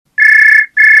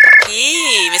কি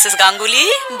মিসেস গাঙ্গুলি,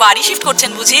 বাড়ি শিফট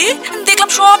করছেন বুঝি? দেখলাম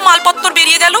সব মালপত্র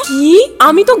বেরিয়ে গেল। কি?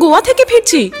 আমি তো গোয়া থেকে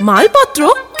ফিরছি, মালপত্র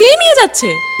কে নিয়ে যাচ্ছে?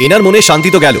 এনার মনে শান্তি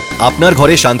তো গেল, আপনার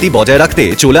ঘরে শান্তি বজায় রাখতে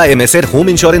চোলা এমএস এর হোম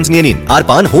ইন্স্যুরেন্স নিয়ে নিন আর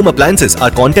পান হোম অ্যাপ্লায়েন্সেস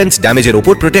আর কন্টেন্টস ড্যামেজের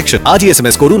উপর প্রোটেকশন। আজই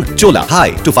এসএমএস করুন চোলা হাই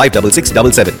টু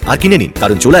 56677 আর কিনে নিন,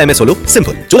 কারণ চোলা এমএস হলো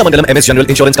simple. Cholamandalam MS general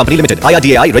insurance company limited,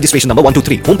 IRDAI registration number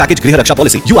 123, home package গৃহ রক্ষা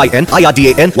policy, UIN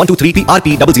IRDAN 123 PRP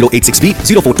 0086B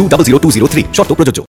 0420003, শর্ত প্রযোজ্য।